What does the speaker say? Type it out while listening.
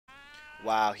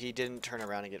Wow, he didn't turn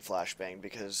around and get flashbanged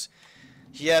because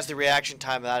he has the reaction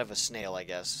time out of a snail, I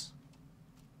guess.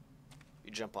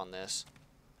 You jump on this.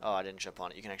 Oh, I didn't jump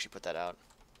on it. You can actually put that out.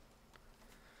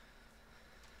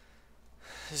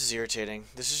 This is irritating.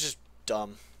 This is just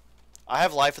dumb. I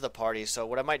have life of the party, so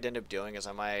what I might end up doing is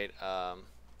I might try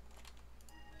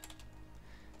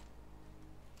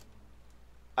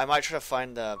to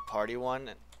find the party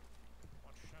one.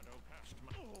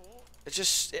 It's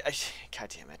just, God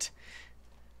damn it.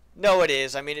 No, it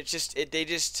is. I mean, it's just,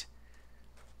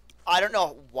 I don't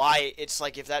know why it's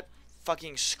like if that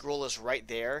fucking scroll is right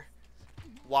there,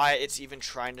 why it's even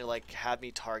trying to like have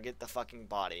me target the fucking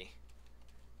body,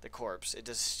 the corpse. It's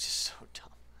just so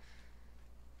dumb.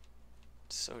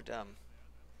 It's so dumb.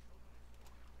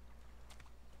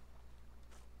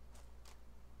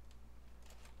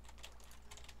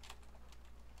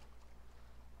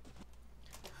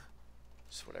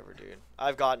 Just whatever, dude.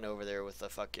 I've gotten over there with the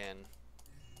fucking...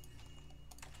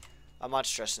 I'm not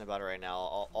stressing about it right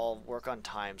now. I'll work on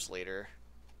times later.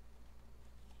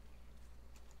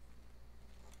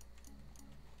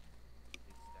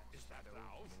 Is that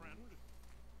thou, friend?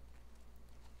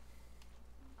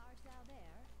 Art thou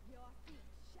there? Your feet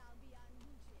shall be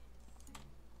unrooted.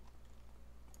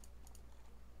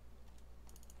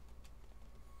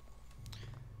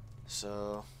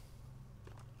 So...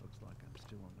 Looks like I'm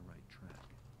still on the right track.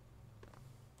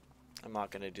 I'm not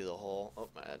gonna do the whole... Oh,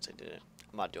 my ads, I did it.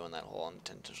 I'm not doing that whole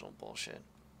unintentional bullshit.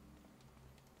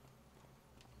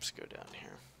 Just go down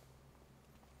here.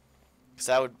 Because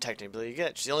that would technically be a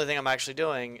glitch. The only thing I'm actually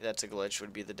doing that's a glitch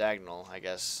would be the diagonal, I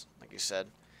guess, like you said.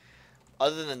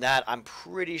 Other than that, I'm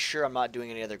pretty sure I'm not doing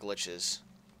any other glitches. Is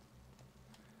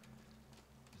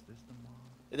this the mob?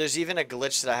 There's even a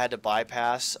glitch that I had to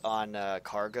bypass on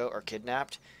Cargo or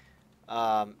Kidnapped.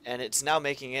 And it's now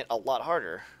making it a lot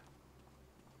harder.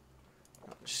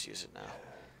 I'll just use it now.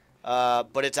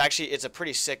 But it's actually it's a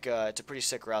pretty sick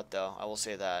route though. I will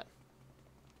say that.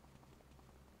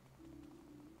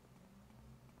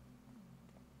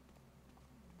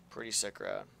 Pretty sick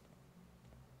route.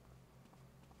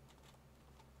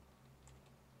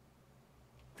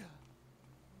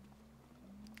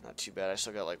 Not too bad. I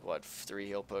still got like what 3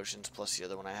 heal potions plus the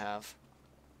other one I have.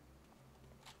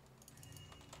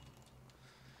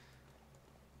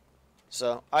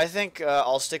 So I think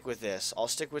I'll stick with this. I'll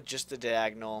stick with just the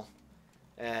diagonal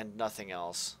and nothing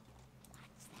else.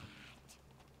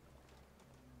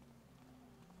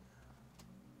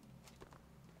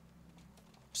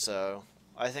 So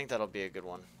I think that'll be a good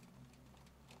one.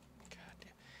 God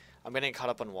damn. I'm getting caught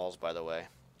up on walls, by the way.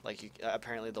 Like,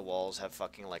 apparently the walls have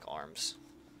fucking like arms,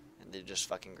 and they just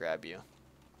fucking grab you.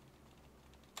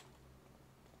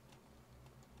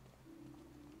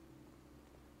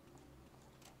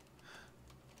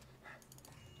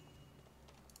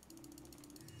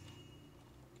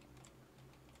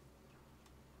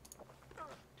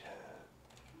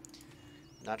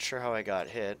 Not sure how I got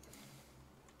hit.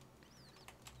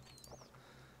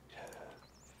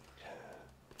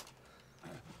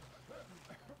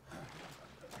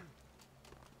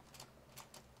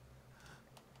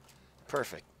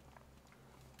 Perfect.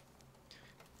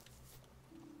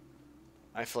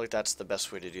 I feel like that's the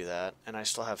best way to do that. And I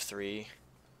still have 3.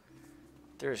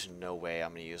 There's no way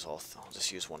I'm going to use all... I'll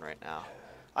just use 1 right now.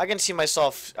 I can see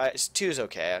myself... 2 is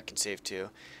okay. I can save 2.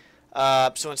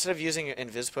 So instead of using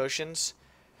invis potions,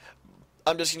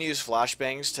 I'm just going to use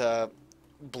flashbangs to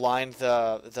blind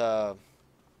the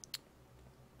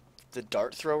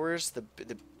dart throwers,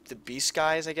 the beast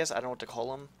guys, I guess. I don't know what to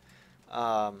call them.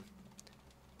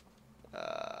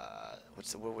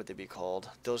 What would they be called?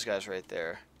 Those guys right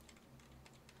there.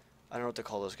 I don't know what to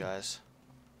call those guys.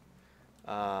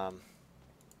 The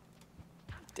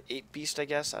 8 beast, I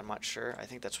guess. I'm not sure. I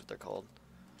think that's what they're called.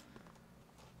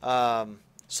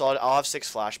 So I'll have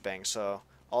 6 flashbangs. So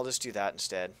I'll just do that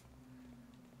instead.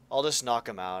 I'll just knock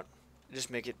them out. Just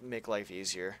make life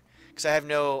easier. Because I have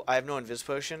no invis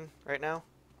potion right now.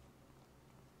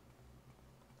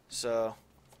 So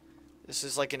this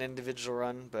is like an individual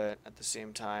run, but at the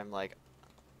same time, like,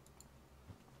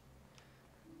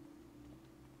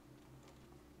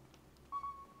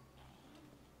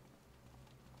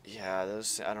 yeah,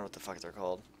 those, I don't know what the fuck they're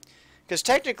called. Because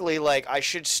technically, like, I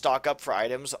should stock up for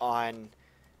items on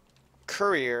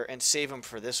Courier and save them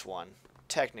for this one.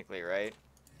 Technically, right?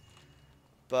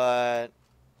 But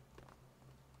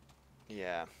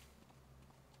yeah.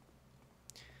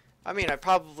 I mean, I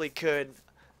probably could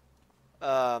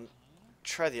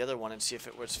try the other one and see if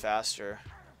it was faster.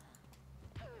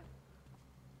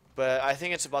 But I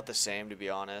think it's about the same, to be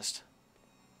honest.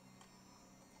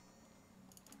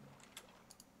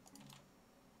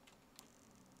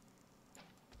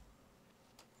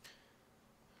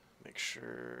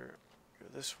 sure. Go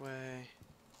this way.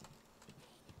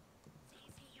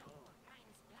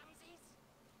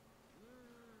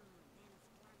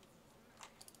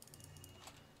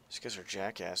 These guys are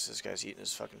jackasses. This guy's eating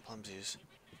his fucking plumsies.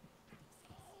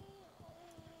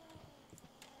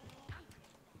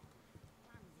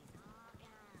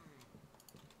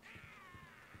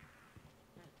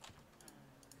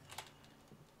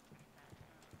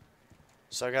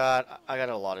 So I got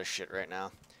a lot of shit right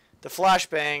now. The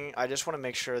flashbang, I just want to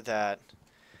make sure that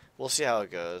we'll see how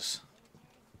it goes.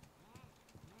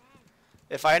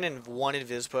 If I had one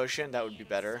invis potion, that would be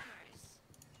better.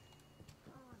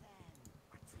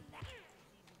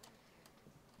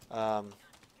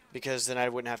 Because then I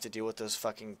wouldn't have to deal with those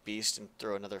fucking beasts and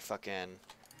throw another fucking...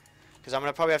 Because I'm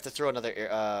going to probably have to throw another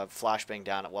flashbang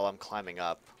down while I'm climbing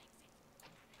up.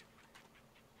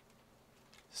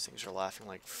 These things are laughing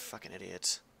like fucking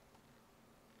idiots.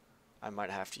 I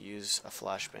might have to use a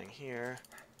flashbang here.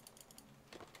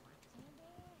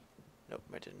 Nope,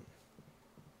 I didn't.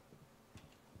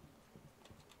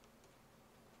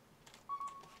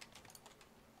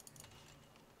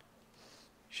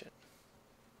 Shit.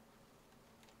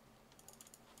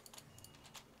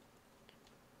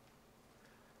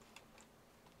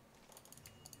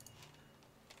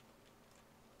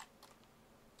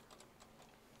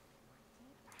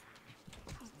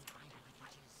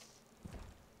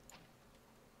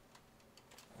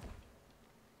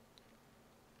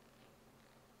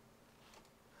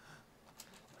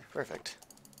 Perfect.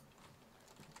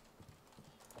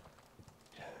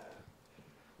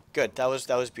 Good. That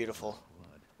was beautiful.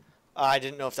 Blood. I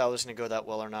didn't know if that was going to go that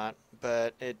well or not,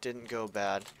 but it didn't go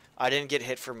bad. I didn't get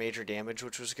hit for major damage,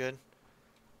 which was good.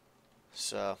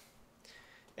 So,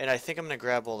 and I think I'm going to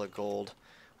grab all the gold.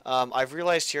 I've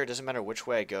realized here it doesn't matter which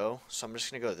way I go, so I'm just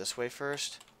going to go this way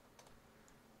first.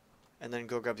 And then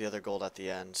go grab the other gold at the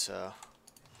end, so...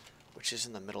 Which is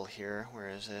in the middle here. Where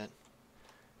is it?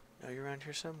 No, you're around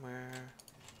here somewhere.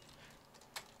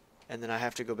 And then I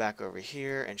have to go back over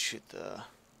here and shoot the...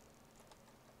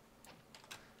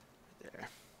 There.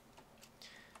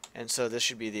 And so this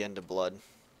should be the end of blood.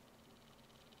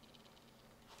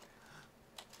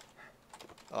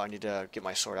 Oh, I need to get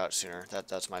my sword out sooner.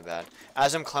 That's my bad.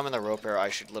 As I'm climbing the rope here, I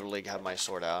should literally have my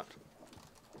sword out.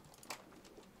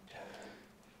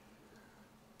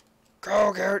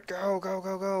 Go, Garrett, go, go,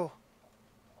 go, go.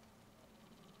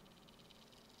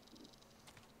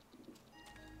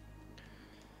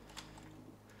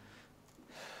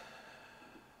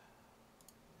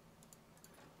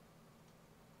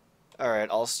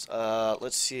 Alright,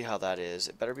 let's see how that is.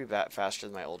 It better be faster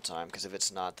than my old time, because if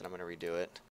it's not, then I'm going to redo it.